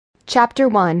Chapter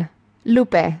 1.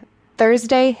 Lupe,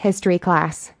 Thursday History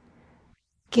Class.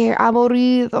 Que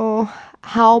aburrido.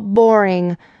 How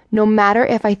boring. No matter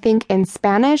if I think in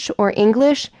Spanish or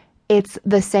English, it's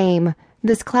the same.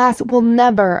 This class will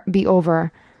never be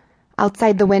over.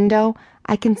 Outside the window,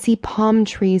 I can see palm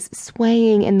trees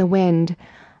swaying in the wind.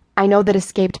 I know that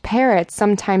escaped parrots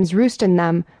sometimes roost in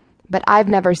them, but I've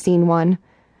never seen one.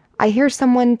 I hear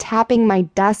someone tapping my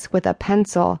desk with a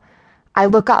pencil. I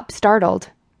look up, startled.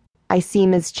 I see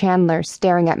Ms. Chandler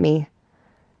staring at me.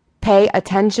 "Pay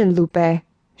attention, Lupe,"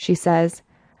 she says.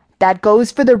 "That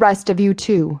goes for the rest of you,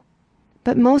 too."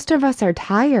 But most of us are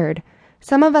tired.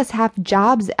 Some of us have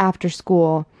jobs after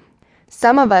school.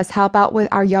 Some of us help out with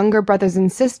our younger brothers and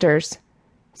sisters.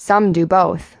 Some do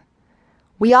both.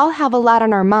 We all have a lot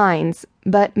on our minds,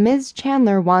 but Ms.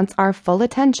 Chandler wants our full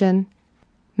attention.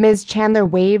 Ms. Chandler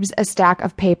waves a stack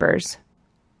of papers.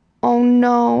 "Oh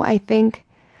no," I think.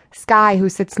 Sky, who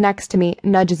sits next to me,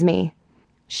 nudges me.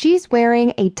 She's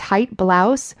wearing a tight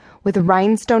blouse with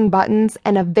rhinestone buttons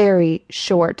and a very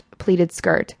short pleated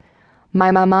skirt.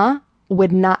 My mama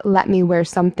would not let me wear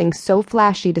something so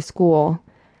flashy to school.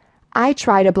 I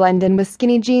try to blend in with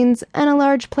skinny jeans and a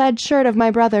large plaid shirt of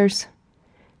my brother's.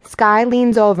 Sky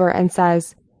leans over and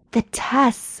says, "The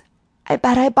tests. I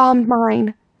bet I bombed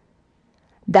mine."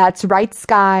 "That's right,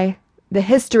 Sky. The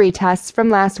history tests from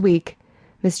last week,"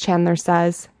 Miss Chandler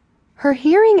says. Her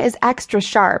hearing is extra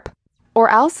sharp, or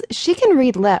else she can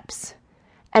read lips.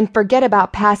 And forget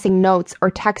about passing notes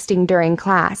or texting during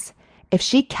class. If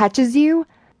she catches you,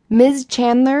 Ms.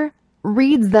 Chandler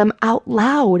reads them out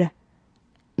loud.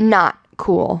 Not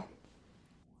cool.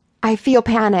 I feel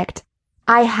panicked.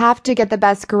 I have to get the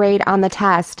best grade on the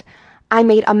test. I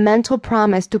made a mental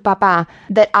promise to Papa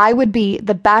that I would be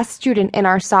the best student in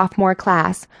our sophomore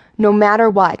class, no matter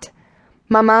what.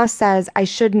 Mama says I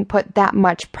shouldn't put that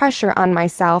much pressure on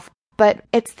myself, but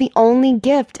it's the only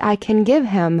gift I can give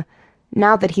him,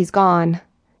 now that he's gone.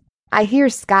 I hear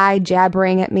Sky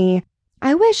jabbering at me.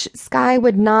 I wish Sky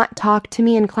would not talk to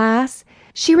me in class.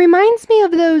 She reminds me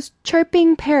of those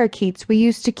chirping parakeets we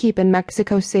used to keep in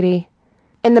Mexico City.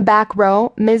 In the back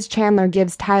row, Ms. Chandler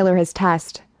gives Tyler his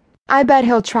test. I bet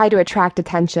he'll try to attract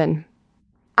attention.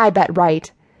 I bet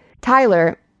right.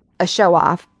 Tyler, a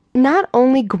show-off, not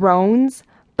only groans,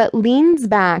 but leans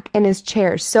back in his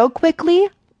chair so quickly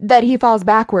that he falls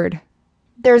backward.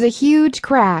 There's a huge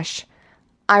crash.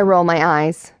 I roll my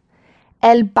eyes.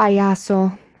 El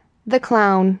payaso, the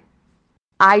clown.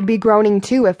 "I'd be groaning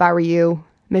too if I were you,"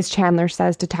 Miss Chandler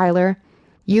says to Tyler.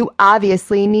 "You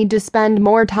obviously need to spend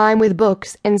more time with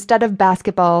books instead of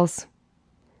basketballs."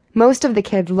 Most of the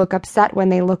kids look upset when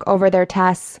they look over their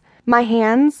tests. My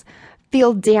hands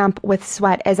feel damp with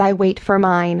sweat as I wait for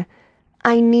mine.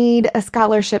 I need a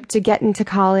scholarship to get into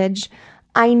college.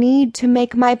 I need to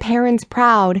make my parents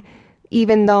proud,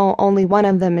 even though only one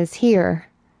of them is here.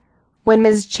 When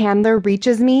Ms. Chandler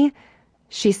reaches me,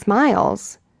 she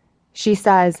smiles. She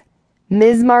says,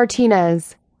 "Ms.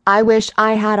 Martinez, I wish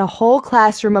I had a whole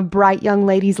classroom of bright young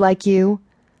ladies like you."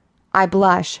 I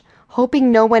blush, hoping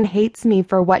no one hates me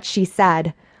for what she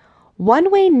said.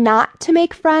 One way not to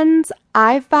make friends,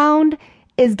 I've found,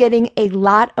 is getting a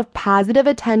lot of positive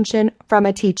attention from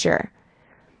a teacher.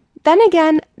 Then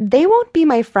again, they won't be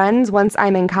my friends once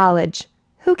I'm in college.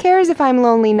 Who cares if I'm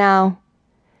lonely now?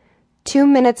 2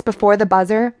 minutes before the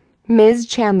buzzer, Ms.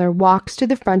 Chandler walks to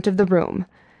the front of the room.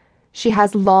 She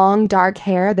has long, dark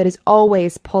hair that is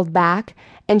always pulled back,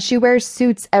 and she wears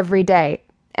suits every day,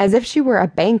 as if she were a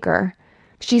banker.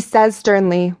 She says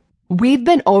sternly, "We've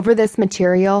been over this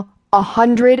material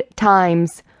 100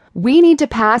 times. We need to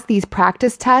pass these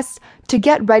practice tests to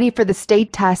get ready for the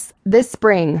state tests this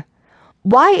spring.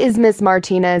 Why is Miss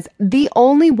Martinez the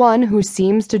only one who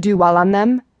seems to do well on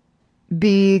them?"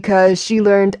 "Because she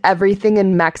learned everything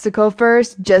in Mexico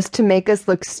first just to make us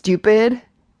look stupid,"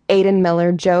 Aiden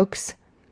Miller jokes.